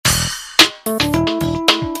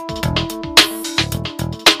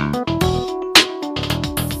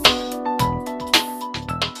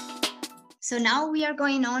So now we are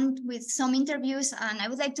going on with some interviews, and I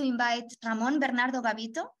would like to invite Ramon Bernardo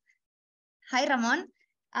Gavito. Hi, Ramon.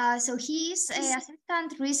 So he is an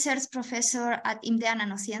assistant research professor at Imdea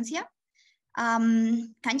Nanociencia.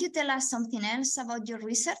 Can you tell us something else about your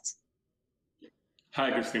research?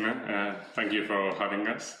 Hi, Christina. Thank you for having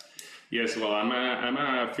us. Yes, well, I'm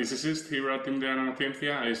a physicist here at Imdea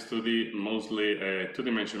Nanociencia. I study mostly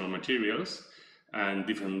two-dimensional materials and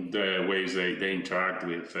different ways they interact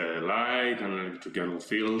with light and electrical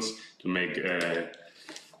fields to make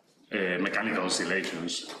mechanical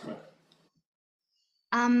oscillations.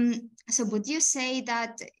 So would you say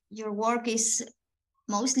that your work is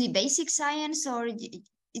mostly basic science, or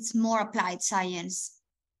it's more applied science?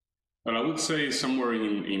 Well, I would say somewhere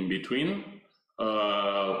in between.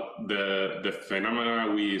 The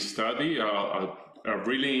phenomena we study are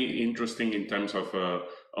really interesting in terms of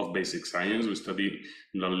basic science. We study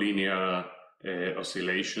nonlinear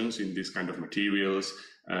oscillations in these kind of materials,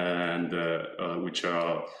 and which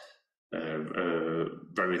are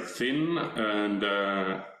very thin, and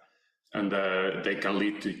they can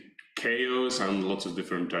lead to chaos and lots of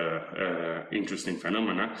different interesting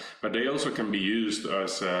phenomena. But they also can be used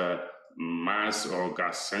as mass or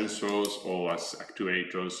gas sensors or as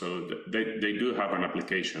actuators. So they do have an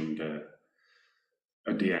application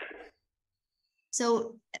at the end.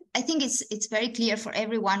 So I think it's very clear for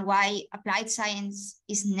everyone why applied science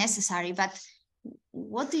is necessary, but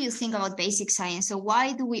what do you think about basic science? So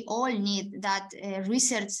why do we all need that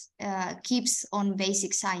research keeps on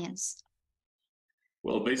basic science?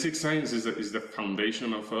 Well, basic science is the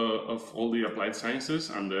foundation of all the applied sciences,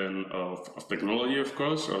 and then of technology, of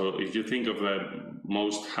course. So if you think of the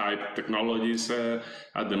most hyped technologies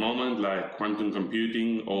at the moment, like quantum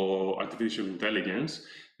computing or artificial intelligence,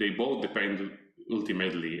 they both depend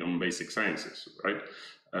ultimately on basic sciences, right?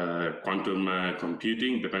 Quantum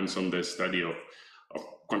computing depends on the study of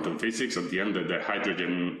quantum physics. At the end, the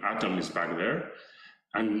hydrogen atom is back there.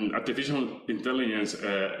 And artificial intelligence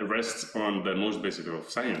rests on the most basic of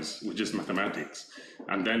science, which is mathematics.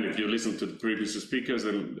 And then if you listen to the previous speakers,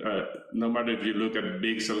 and no matter if you look at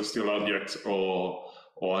big celestial objects or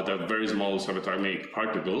at the very small subatomic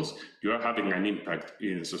particles, you are having an impact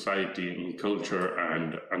in society, in culture,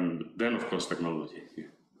 and then, of course, technology.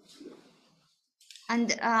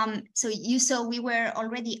 And so you saw we were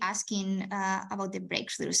already asking about the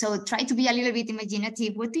breakthrough. So try to be a little bit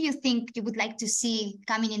imaginative. What do you think you would like to see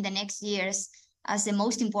coming in the next years as the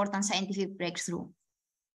most important scientific breakthrough?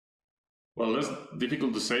 Well, that's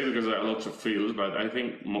difficult to say because there are lots of fields, but I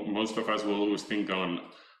think most of us will always think on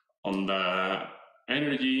the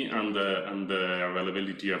energy and the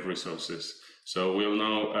availability of resources. So we'll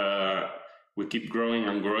know we keep growing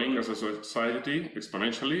and growing as a society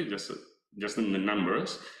exponentially, just in the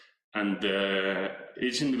numbers, and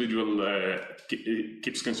each individual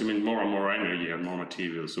keeps consuming more and more energy and more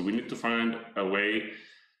materials. So we need to find a way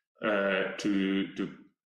to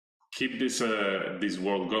keep this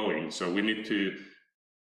world going. So we need to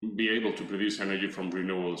be able to produce energy from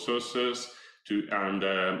renewable sources, and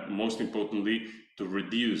most importantly, to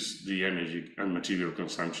reduce the energy and material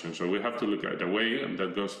consumption. So we have to look at a way, and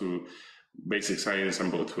that goes through basic science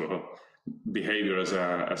and both behavior as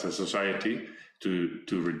a society to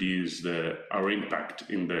reduce our impact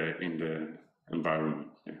in the environment.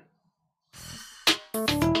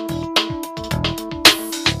 Yeah.